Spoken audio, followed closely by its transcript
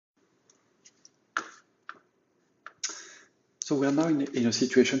So we are now in a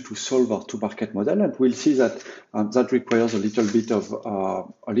situation to solve our two-market model, and we'll see that that requires a little bit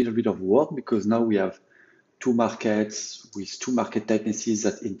of work, because now we have two markets with two market tightnesses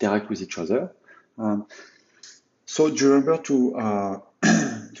that interact with each other. So do you remember to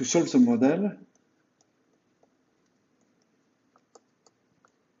to solve the model?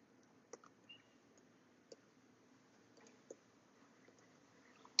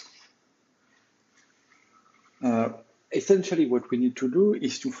 Essentially, what we need to do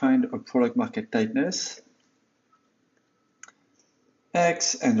is to find a product market tightness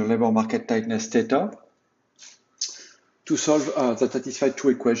X and a labor market tightness theta to solve that satisfy two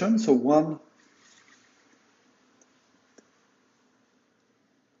equations. So one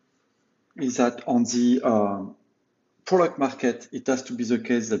is that on the product market, it has to be the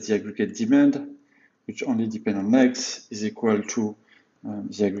case that the aggregate demand, which only depends on X, is equal to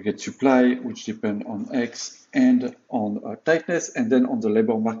the aggregate supply, which depends on X and on tightness. And then on the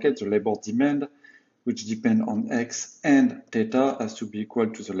labor market, the labor demand, which depends on X and theta, has to be equal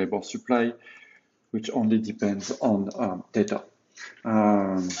to the labor supply, which only depends on theta.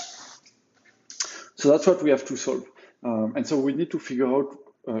 So that's what we have to solve. And so we need to figure out,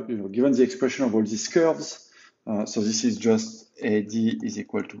 given the expression of all these curves, so this is just AD is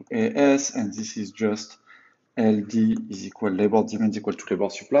equal to AS, and this is just LD is equal labor demand equal to labor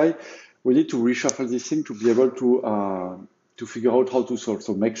supply. We need to reshuffle this thing to be able to figure out how to solve.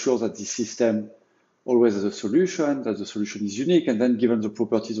 So make sure that the system always has a solution, that the solution is unique, and then given the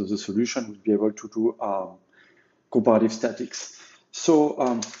properties of the solution, we'll be able to do comparative statics.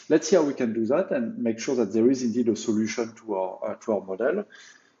 So let's see how we can do that and make sure that there is indeed a solution to our model.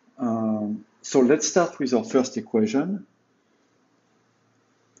 So let's start with our first equation.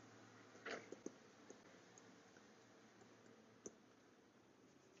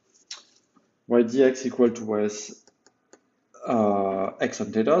 Y dx equal to ys x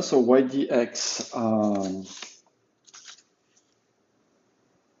and theta. So y dx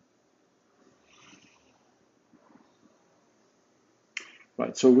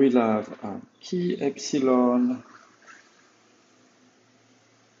right, so we'll have key epsilon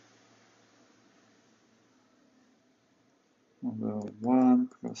over 1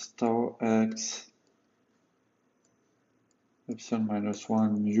 plus tau x epsilon minus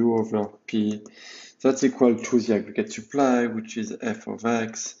 1 mu over p. That's equal to the aggregate supply, which is f of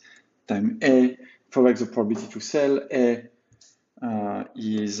x times a. F of x, the probability to sell. A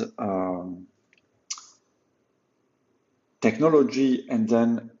is technology, and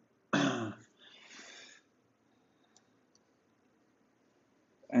then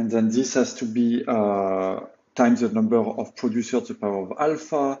this has to be times the number of producers to the power of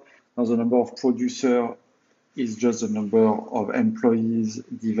alpha. Now the number of producers is just the number of employees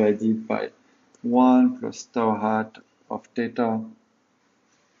divided by 1 plus tau hat of theta.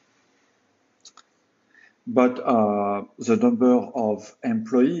 But the number of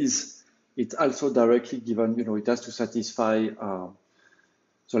employees, it's also directly given, it has to satisfy the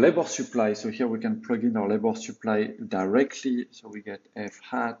labor supply. So here we can plug in our labor supply directly. So we get f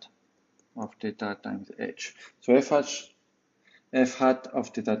hat of theta times h. So f hat of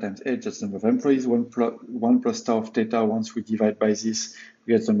theta times h, that's the number of employees, 1 plus tau of theta. Once we divide by this,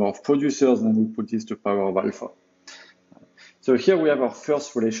 we get the number of producers, and then we put this to the power of alpha. So here we have our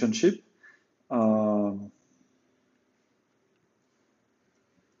first relationship.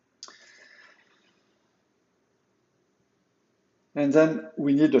 And then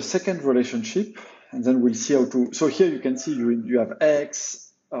we need a second relationship, and then we'll see how to. So here you can see you have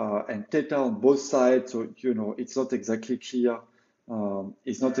x and theta on both sides. So it's not exactly clear.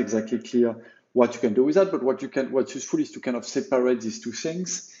 It's not exactly clear what you can do with that. But what's useful is to kind of separate these two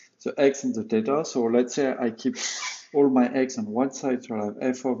things, the x and the theta. So let's say I keep all my x on one side. So I have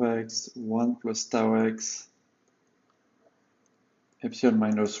f of x 1 plus tau x epsilon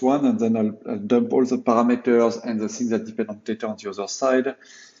minus 1, and then I'll dump all the parameters and the things that depend on theta on the other side.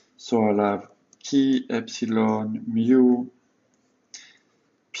 So I'll have key epsilon mu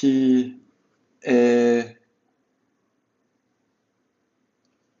p a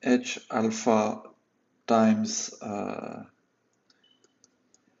h alpha times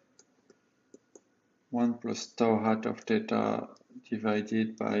 1 plus tau hat of theta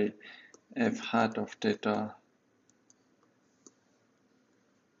divided by f hat of theta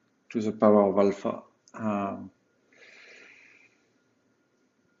to the power of alpha.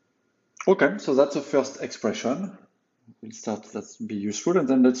 Okay, so that's the first expression. We'll start, that's be useful. And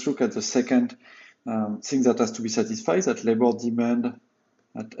then let's look at the second thing that has to be satisfied, that labor demand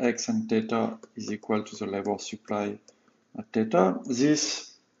at x and theta is equal to the labor supply at theta.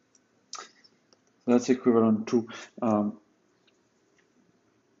 That's equivalent to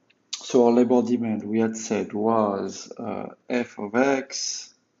So our labor demand we had said was f of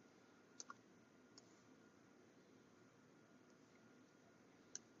x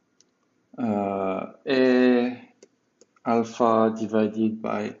A alpha divided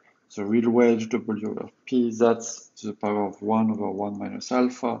by the real wage W over P, that's to the power of 1 over 1 minus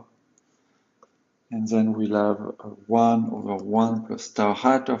alpha. And then we'll have 1 over 1 plus tau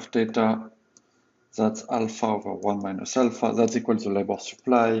hat of theta. That's alpha over 1 minus alpha. That's equal to labor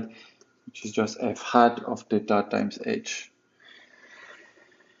supply, which is just f hat of theta times h.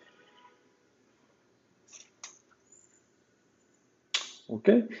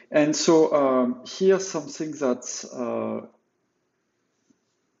 Okay, and so here's something that's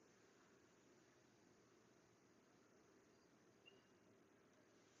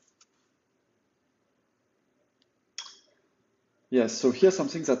yes, so here's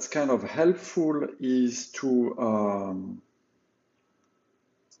something that's kind of helpful is to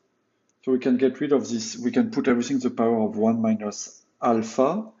so we can get rid of this, we can put everything to the power of 1 minus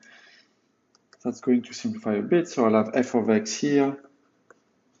alpha. That's going to simplify a bit, so I'll have f of x here.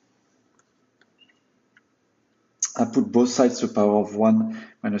 I put both sides to the power of 1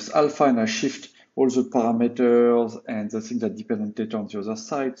 minus alpha, and I shift all the parameters and the things that depend on theta on the other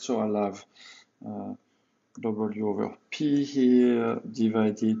side. So I'll have W over P here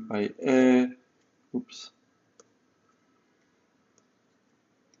divided by A,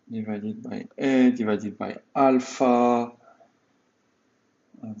 divided by A, divided by alpha.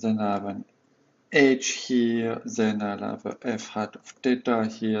 And then I have an H here, then I'll have a F hat of theta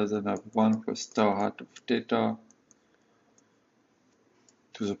here, then I have 1 plus tau hat of theta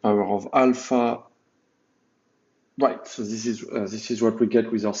to the power of alpha. Right, so this is what we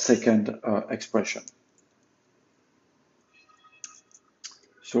get with our second expression.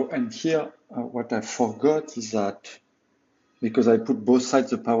 So, and here, what I forgot is that because I put both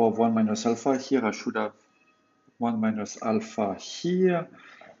sides the power of 1 minus alpha here, I should have 1 minus alpha here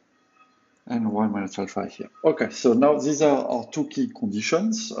and 1 minus alpha here. Okay, so now these are our two key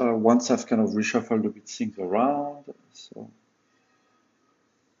conditions. Once I've kind of reshuffled a bit things around, so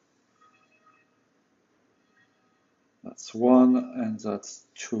that's 1 and that's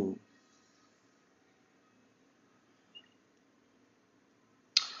 2.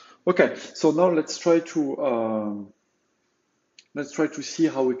 Okay, so now let's try to see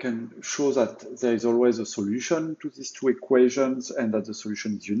how we can show that there is always a solution to these two equations and that the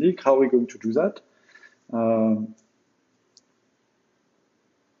solution is unique. How are we going to do that?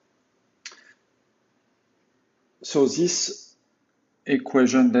 So this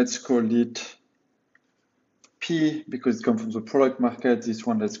equation, let's call it P because it comes from the product market. This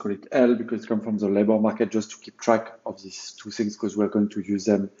one, let's call it L because it comes from the labor market, just to keep track of these two things because we're going to use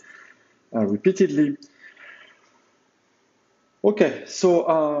them repeatedly. Okay,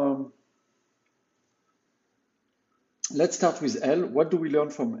 so let's start with L. What do we learn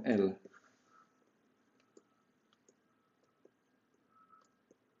from L?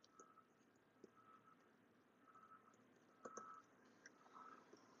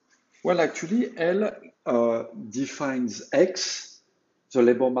 Well, actually, L defines X, the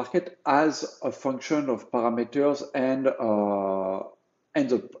labor market, as a function of parameters and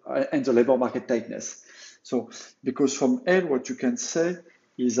the labor market tightness. So, because from L, what you can say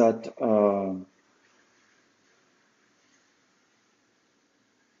is that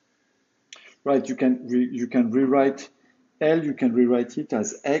right, you can rewrite L. You can rewrite it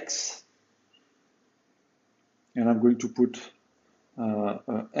as X, and I'm going to put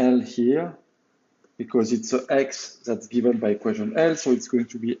L here because it's a X that's given by equation L, so it's going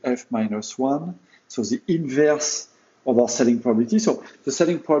to be F minus 1. So the inverse of our selling probability. So the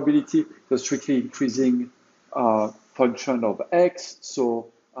selling probability is a strictly increasing function of X.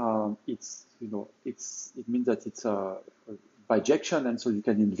 So it means that it's a bijection, and so you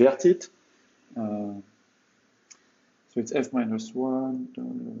can invert it. So it's F minus 1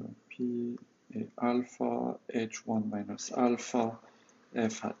 P A alpha H1 minus alpha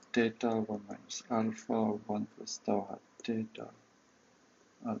F hat theta 1 minus alpha 1 plus tau hat theta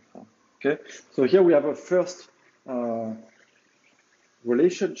alpha. Okay, so here we have a first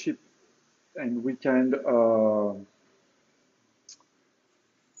relationship, and we can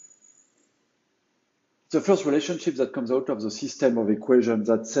the first relationship that comes out of the system of equations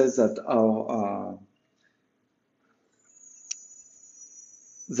that says that our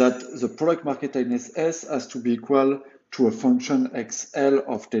that the product market tightness S has to be equal to a function XL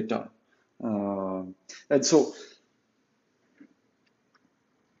of theta. And so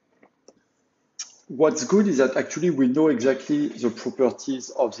what's good is that actually we know exactly the properties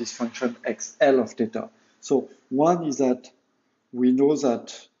of this function XL of theta. So one is that we know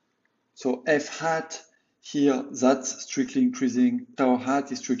that So f hat here, that's strictly increasing. Tau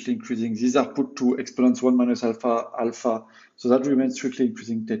hat is strictly increasing. These are put to exponents 1 minus alpha, alpha. So that remains strictly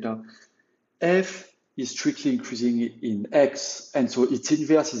increasing theta. F is strictly increasing in x, and so its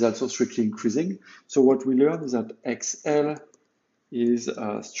inverse is also strictly increasing. So what we learn is that xl is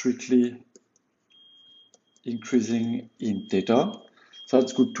strictly increasing in theta. So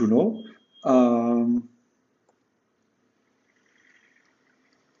that's good to know.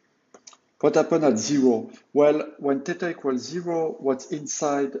 What happened at 0? Well, when theta equals 0, what's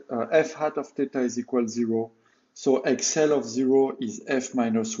inside f hat of theta is equal 0. So xl of 0 is f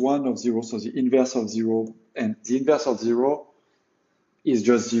minus 1 of 0, so the inverse of 0. And the inverse of 0 is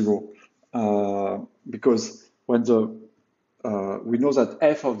just 0. Because when we know that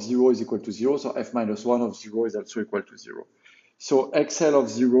f of 0 is equal to 0, so f minus 1 of 0 is also equal to 0. So xl of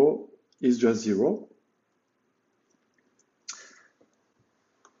 0 is just 0.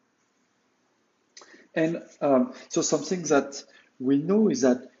 And so something that we know is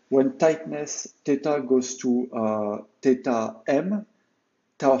that when tightness theta goes to theta m,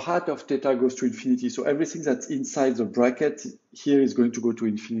 tau hat of theta goes to infinity. So everything that's inside the bracket here is going to go to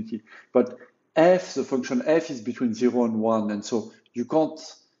infinity. But f, the function f, is between 0 and 1. And so you can't,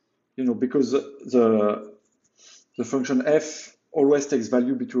 because the function f always takes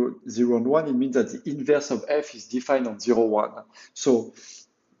value between 0 and 1, it means that the inverse of f is defined on 0, 1. So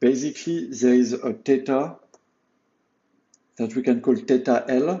basically, there is a theta that we can call theta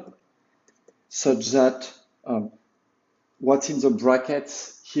L, such that what's in the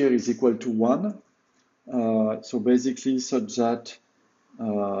brackets here is equal to 1. So basically, such that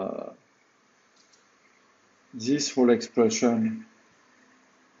this whole expression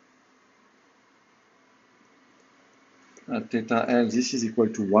at theta L, this is equal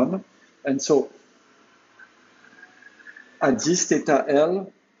to 1. And so at this theta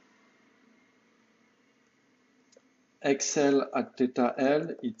L, xl at theta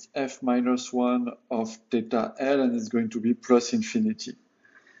L, it's f minus 1 of theta L, and it's going to be plus infinity.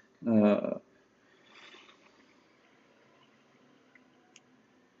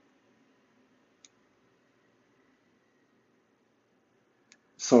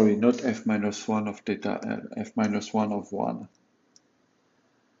 Sorry, not f minus 1 of theta L, f minus 1 of 1.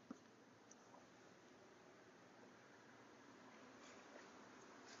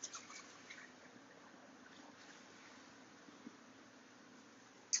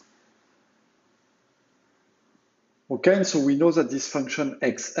 Okay, and so we know that this function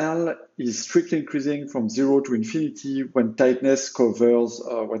xl is strictly increasing from 0 to infinity when tightness covers,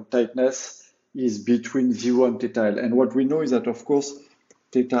 when tightness is between 0 and theta L. And what we know is that, of course,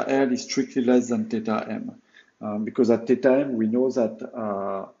 theta L is strictly less than theta M. Because at theta M, we know that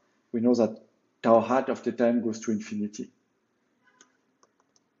tau hat of theta M goes to infinity.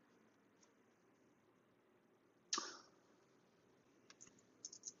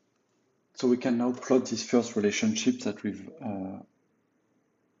 So we can now plot this first relationship that we've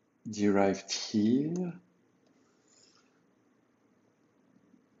derived here.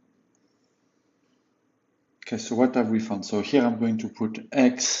 Okay, so what have we found? So here I'm going to put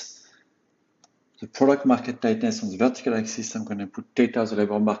x, the product market tightness, on the vertical axis. I'm going to put theta, the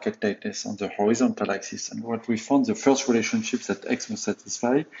labor market tightness, on the horizontal axis. And what we found, the first relationships that x must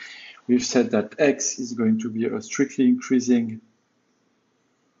satisfy, we've said that x is going to be a strictly increasing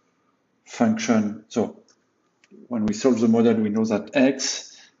function. So when we solve the model, we know that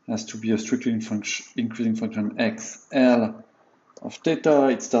x has to be a strictly increasing function xl of theta.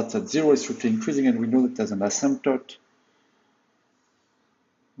 It starts at 0, it's strictly increasing, and we know that there's an asymptote.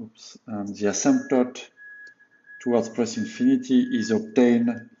 The asymptote towards plus infinity is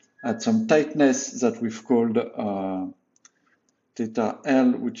obtained at some tightness that we've called theta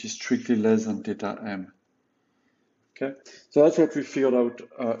L, which is strictly less than theta M. Okay, so that's what we figured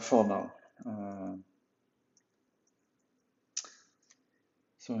out for now.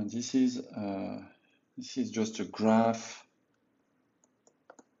 So and this is just a graph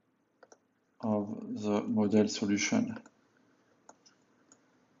of the model solution.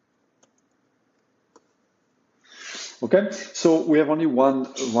 Okay, so we have only one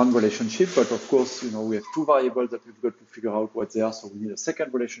relationship, but of course, we have two variables that we've got to figure out what they are, so we need a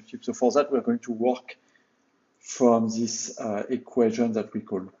second relationship. So for that, we're going to work from this equation that we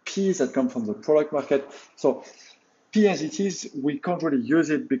call P, that comes from the product market. So P as it is, we can't really use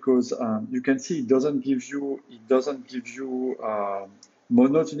it because you can see it doesn't give you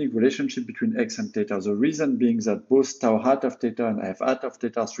monotonic relationship between x and theta. The reason being that both tau hat of theta and f hat of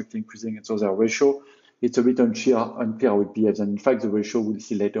theta are strictly increasing, and so their ratio, it's a bit unclear how it behaves. And in fact, the ratio we'll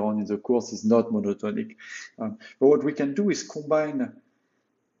see later on in the course is not monotonic. But what we can do is combine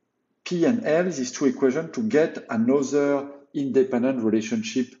P and L, these two equations, to get another independent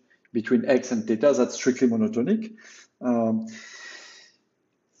relationship between X and theta that's strictly monotonic.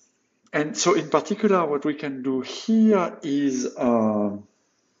 And so in particular, what we can do here is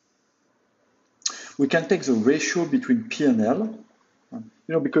we can take the ratio between P and L,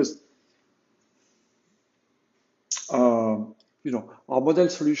 because our model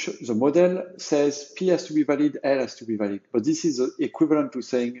solution, the model says P has to be valid, L has to be valid, but this is equivalent to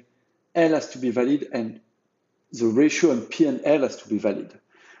saying L has to be valid and the ratio on P and L has to be valid.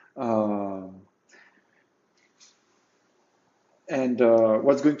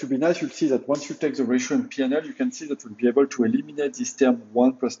 What's going to be nice, you'll see that once you take the ratio in P and L, you can see that we'll be able to eliminate this term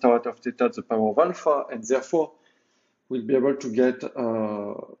 1 plus tau out of theta to the power of alpha, and therefore we'll be able to get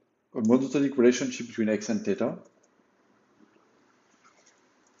a monotonic relationship between X and theta.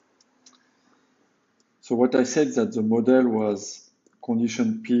 So what I said that the model was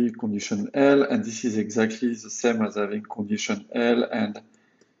condition P, condition L, and this is exactly the same as having condition L and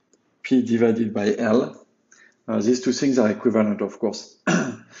P divided by L. These two things are equivalent, of course.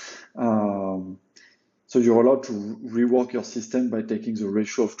 So you're allowed to rework your system by taking the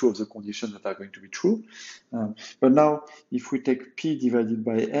ratio of two of the conditions that are going to be true. But now, if we take P divided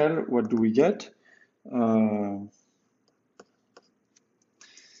by L, what do we get?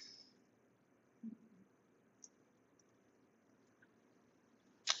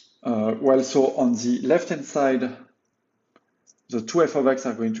 Well, so on the left-hand side, the two f of x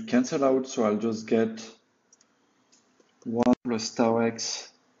are going to cancel out, so I'll just get 1 plus tau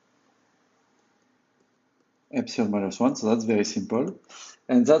x epsilon minus 1, so that's very simple.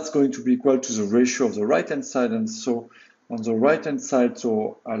 And that's going to be equal to the ratio of the right-hand side, and so on the right-hand side,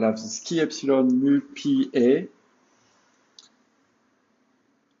 so I'll have this chi epsilon mu p a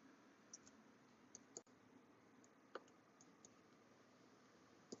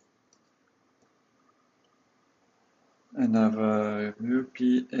and I have mu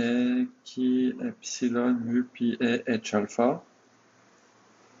p a chi epsilon mu p a h alpha.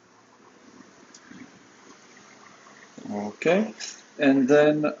 Okay, and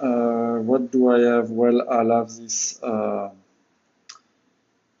then what do I have? Well, I'll have this. Okay,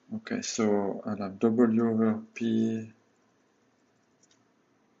 so I'll have W over P,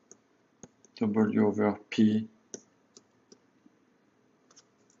 W over P.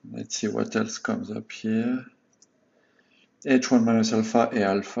 Let's see what else comes up here. H1 minus alpha, A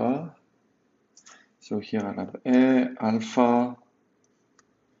alpha. So here I'll have A alpha,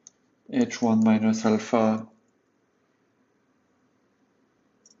 H1 minus alpha.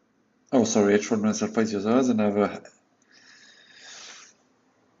 Oh, sorry, H1 minus alpha is the other, and I have a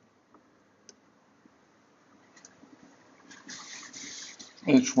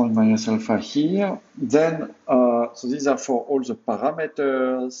H1 minus alpha here. Then, so these are for all the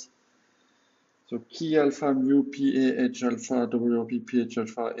parameters. So chi alpha mu p a h alpha w p p h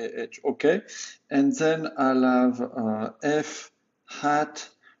alpha a h. Okay, and then I'll have f hat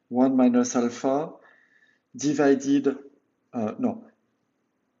 1 minus alpha divided no.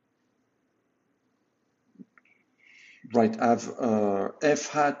 Right, I have f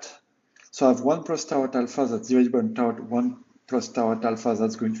hat. So I have 1 plus tau at alpha that's divided by tau 1 plus tau at alpha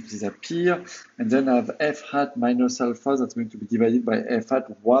that's going to disappear, and then I have f hat minus alpha that's going to be divided by f hat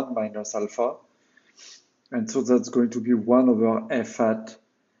 1 minus alpha, and so that's going to be 1 over f hat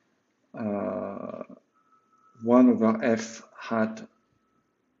 1 over f hat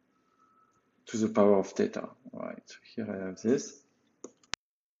to the power of theta. All right, so here I have this.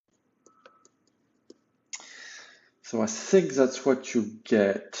 So I think that's what you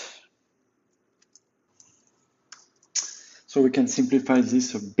get. So we can simplify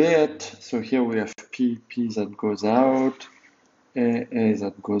this a bit. So here we have P that goes out, A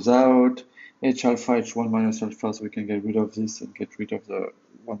that goes out, H alpha, H1 minus alpha, so we can get rid of this and get rid of the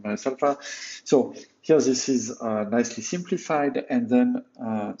 1 minus alpha. So here this is nicely simplified, and then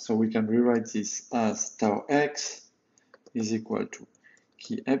so we can rewrite this as tau x is equal to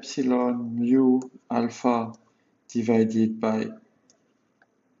chi epsilon mu alpha divided by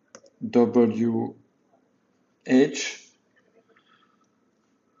W H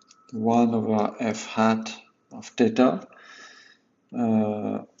 1 over f hat of theta.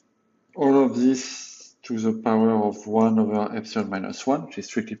 All of this to the power of 1 over epsilon minus 1, which is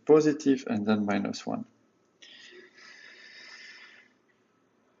strictly positive, and then minus 1.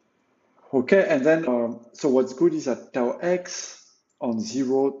 Okay, and then, so what's good is that tau x on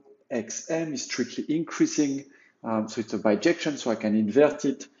 0 xm is strictly increasing. So it's a bijection, so I can invert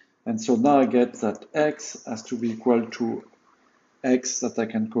it. And so now I get that x has to be equal to x that I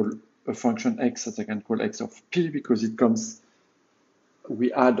can call a function x that I can call x of p, because it comes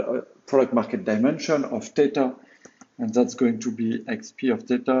we add a product market dimension of theta, and that's going to be xp of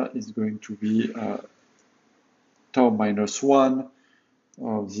theta is going to be tau minus 1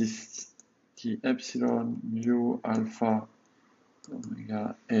 of this t epsilon mu alpha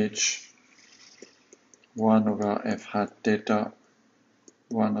omega h 1 over f hat theta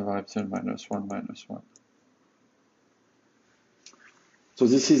 1 over epsilon minus 1 minus 1. So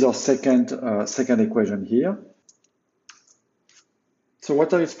this is our second equation here. So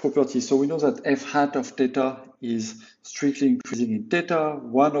what are its properties? So we know that f hat of theta is strictly increasing in theta.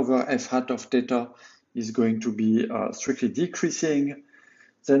 1 over f hat of theta is going to be strictly decreasing.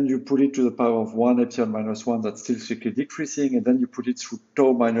 Then you put it to the power of 1 epsilon minus 1, that's still strictly decreasing. And then you put it through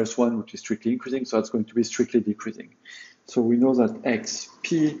tau minus 1, which is strictly increasing. So that's going to be strictly decreasing. So we know that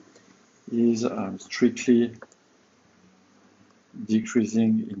xp is strictly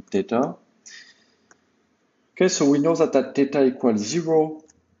decreasing in theta. Okay, so we know that at theta equals 0,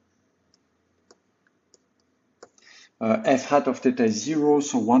 f hat of theta is 0,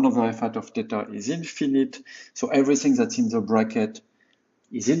 so 1 over f hat of theta is infinite. So everything that's in the bracket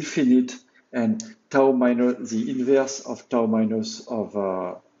is infinite, and tau minus the inverse of tau minus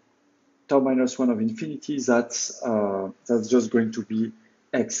 1 of infinity, that's just going to be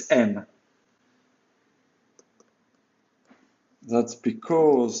xm. That's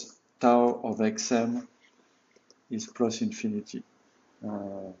because tau of xm is plus infinity.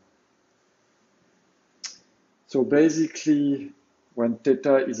 So basically, when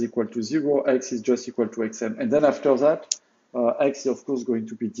theta is equal to 0, x is just equal to xm. And then after that, x is of course going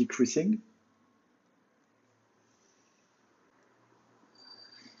to be decreasing.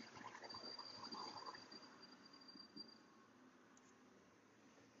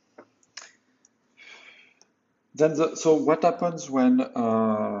 Then so what happens when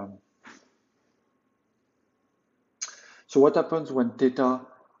theta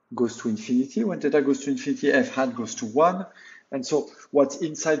goes to infinity? When theta goes to infinity, f hat goes to 1. And so what's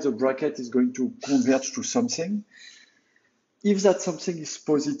inside the bracket is going to converge to something. If that something is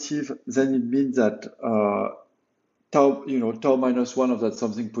positive, then it means that tau minus 1 of that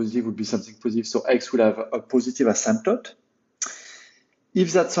something positive would be something positive. So x will have a positive asymptote.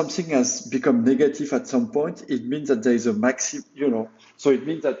 If that something has become negative at some point, it means that there is a maximum, so it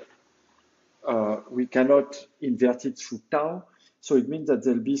means that we cannot invert it through tau. So it means that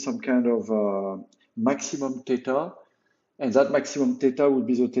there'll be some kind of maximum theta, and that maximum theta will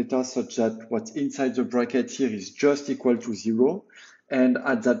be the theta such that what's inside the bracket here is just equal to 0. And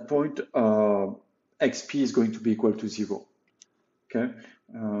at that point, xp is going to be equal to 0. Okay.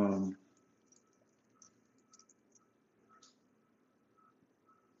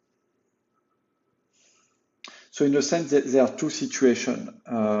 So in a sense, there are two situations,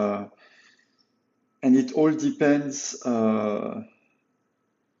 and it all depends.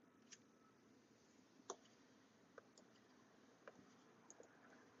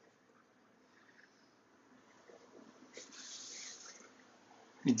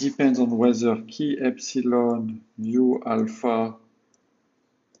 It depends on whether key epsilon mu alpha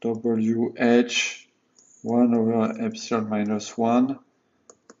wh 1 over epsilon minus 1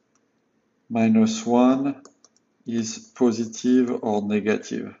 is positive or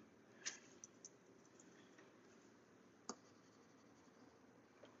negative.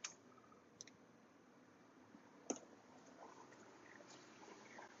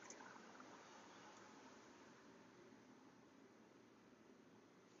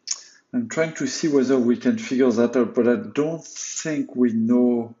 I'm trying to see whether we can figure that out, but I don't think we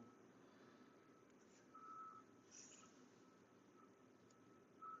know.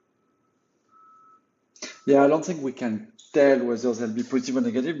 Yeah, I don't think we can tell whether they'll be positive or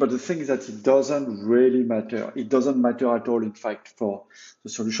negative, but the thing is that it doesn't really matter. It doesn't matter at all, in fact, for the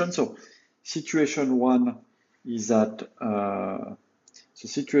solution. So situation 1 is that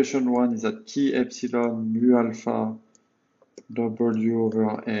key epsilon mu alpha w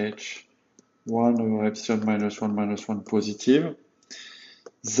over h 1 over epsilon minus 1 positive.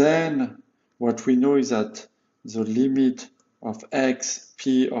 Then what we know is that the limit of x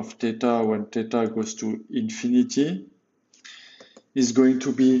p of theta when theta goes to infinity is going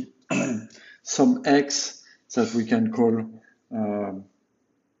to be some x that we can call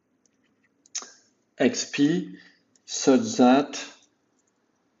xp, such that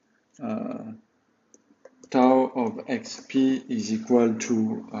tau of xp is equal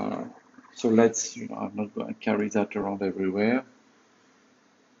to, so let's, I'm not going to carry that around everywhere.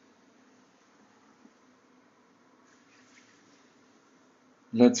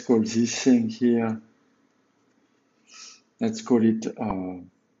 Let's call this thing here, let's call it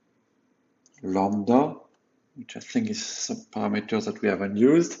lambda. which I think is some parameters that we haven't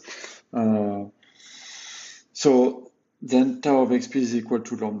used. So then tau of xp is equal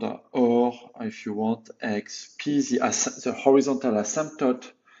to lambda, or if you want xp, the horizontal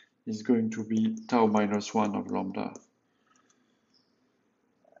asymptote is going to be tau minus 1 of lambda.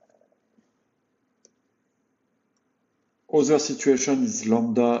 Other situation is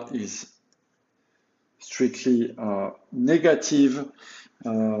lambda is strictly negative,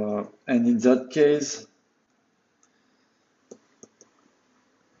 and in that case,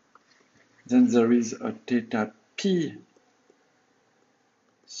 then there is a theta p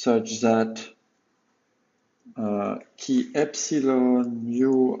such that key epsilon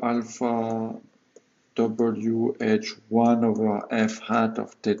mu alpha w h 1 over f hat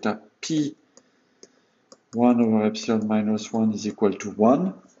of theta p 1 over epsilon minus 1 is equal to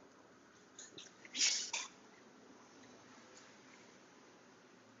 1.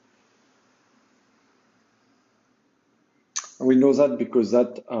 We know that because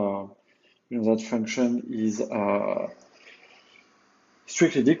that that function is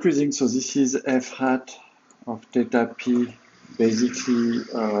strictly decreasing. So this is f hat of theta p basically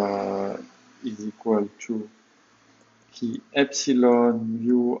is equal to key epsilon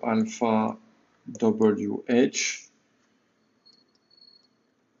mu alpha wh.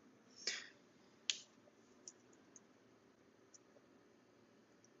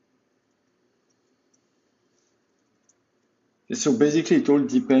 So basically, it all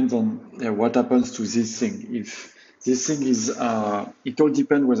depends on what happens to this thing. If this thing is, it all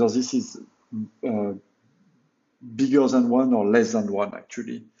depends whether this is bigger than 1 or less than 1,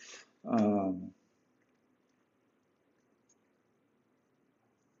 actually.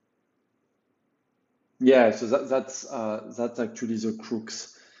 Yeah, so that's actually the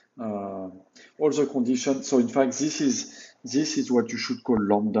crux. All the conditions. So in fact, this is what you should call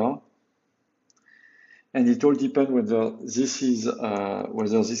lambda, and it all depends whether this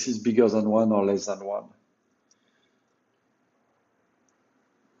is bigger than 1 or less than 1.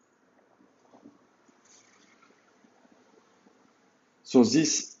 So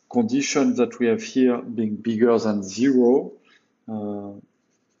this condition that we have here being bigger than 0,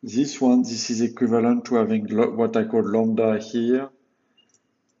 this is equivalent to having what I call lambda here,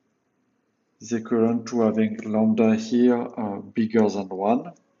 is equivalent to having lambda here bigger than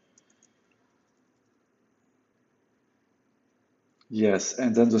 1. Yes,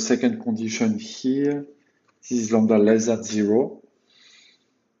 and then the second condition here, this is lambda less than 0.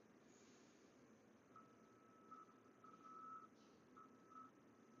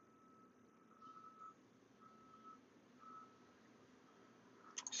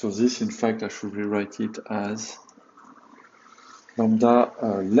 So this, in fact, I should rewrite it as lambda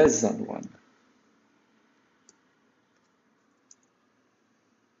less than 1.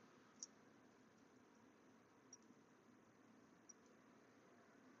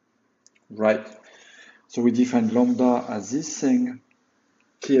 Right. So we define lambda as this thing,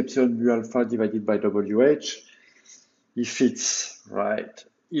 key epsilon mu alpha divided by wh. If it's right,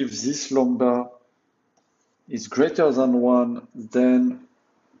 if this lambda is greater than 1, then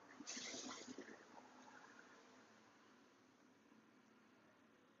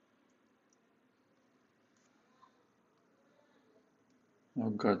oh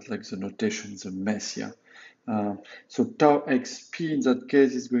god, like the notation is a mess here. So tau xp in that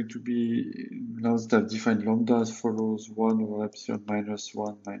case is going to be, now that I've defined lambda as follows, 1 over epsilon minus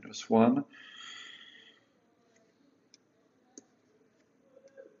 1 minus 1.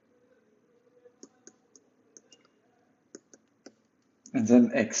 And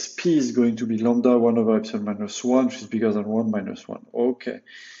then xp is going to be lambda 1 over epsilon minus 1, which is bigger than 1 minus 1. Okay.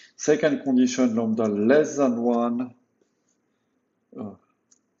 Second condition, lambda less than 1.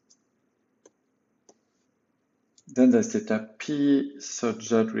 Then there's theta p such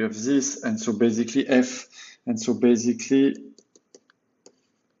that we have this, and so basically f, and so basically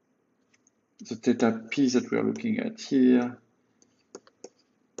the theta p that we are looking at here,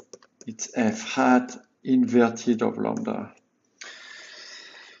 it's f hat inverted of lambda.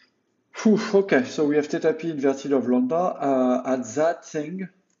 Whew, okay, so we have theta p inverted of lambda at that thing.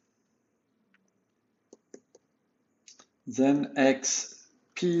 Then x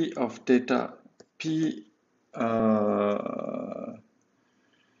p of theta p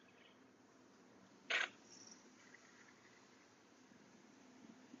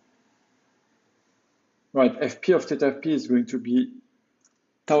right, fp of theta p is going to be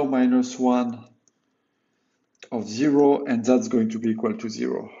tau minus 1 of 0, and that's going to be equal to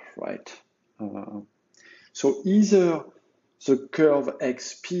 0, right? So either the curve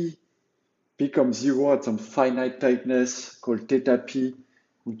xp becomes 0 at some finite tightness called theta p,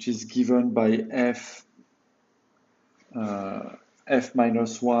 which is given by f f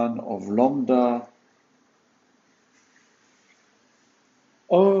minus 1 of lambda,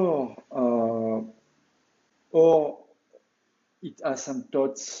 or it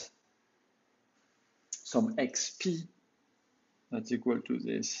asymptotes some xp that's equal to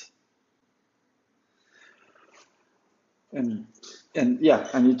this. And yeah,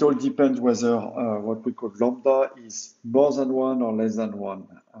 and it all depends whether what we call lambda is more than 1 or less than 1.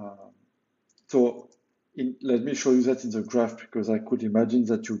 So let me show you that in the graph, because I could imagine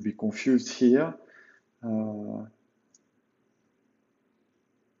that you'll be confused here.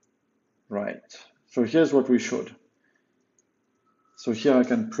 Right, so here's what we showed. So here I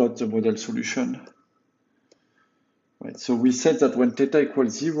can plot the model solution. Right, so we said that when theta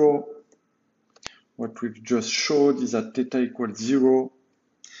equals 0, what we've just showed is that theta equals 0,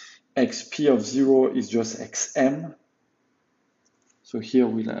 xp of 0 is just xm. So here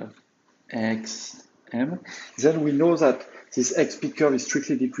we'll have xm. Then we know that this xp curve is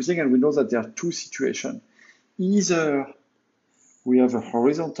strictly decreasing, and we know that there are two situations. Either we have a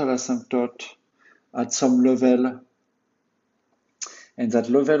horizontal asymptote at some level, and that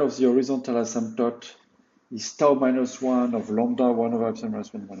level of the horizontal asymptote is tau minus 1 of lambda 1 over epsilon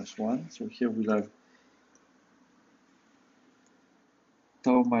minus 1 minus 1. So here we'll have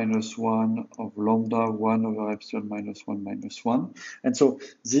tau minus 1 of lambda 1 over epsilon minus 1 minus 1. And so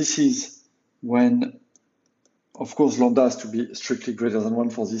this is when, of course, lambda has to be strictly greater than 1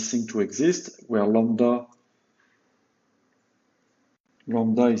 for this thing to exist, where lambda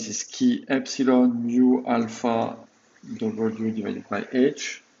is this key epsilon mu alpha w divided by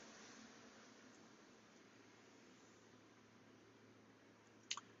h.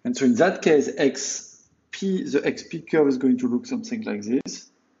 And so in that case, the xp curve is going to look something like this.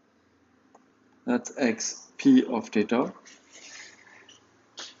 That's xp of theta.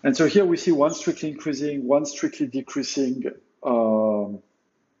 And so here we see one strictly increasing, one strictly decreasing.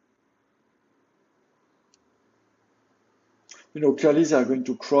 Clearly they are going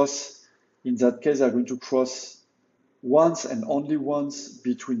to cross, in that case, they are going to cross once and only once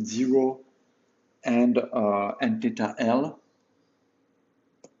between 0 and theta L.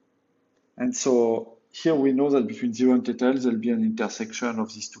 And so here we know that between 0 and theta L, there'll be an intersection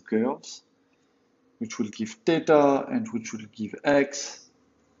of these two curves, which will give theta and which will give x.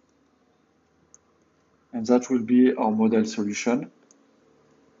 And that will be our model solution.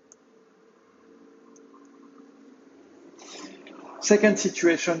 Second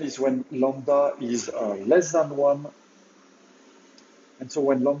situation is when lambda is less than 1. And so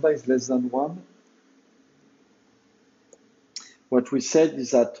when lambda is less than 1, what we said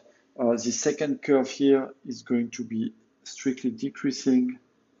is that the second curve here is going to be strictly decreasing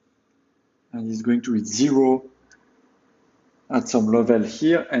and is going to be 0 at some level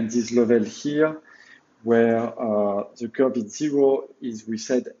here. And this level here, where the curve is 0, is, we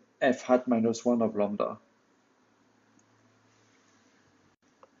said, f hat minus 1 of lambda.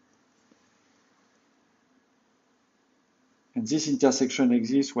 And this intersection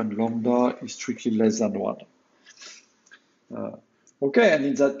exists when lambda is strictly less than 1. Okay, and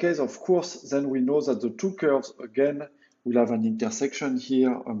in that case, of course, then we know that the two curves, again, will have an intersection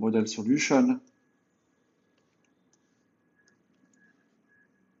here, a model solution.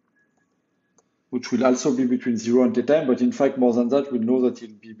 Which will also be between 0 and theta, but in fact, more than that, we know that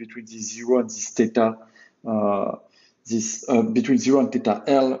it'll be between this 0 and this theta, between 0 and theta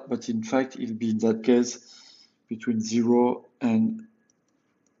L, but in fact, it'll be in that case between 0 and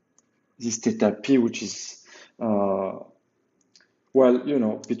this theta P, which is,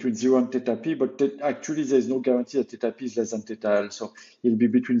 between 0 and theta P, but actually there's no guarantee that theta P is less than theta L, so it'll be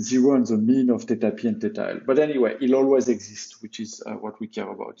between 0 and the mean of theta P and theta L. But anyway, it'll always exist, which is what we care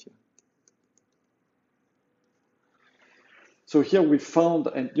about here. So here we found,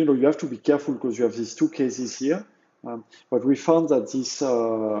 and you have to be careful because you have these two cases here, but we found that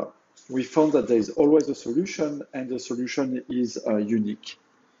there is always a solution, and the solution is unique.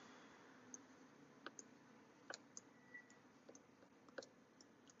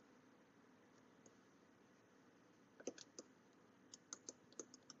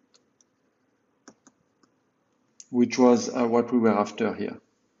 Which was what we were after here.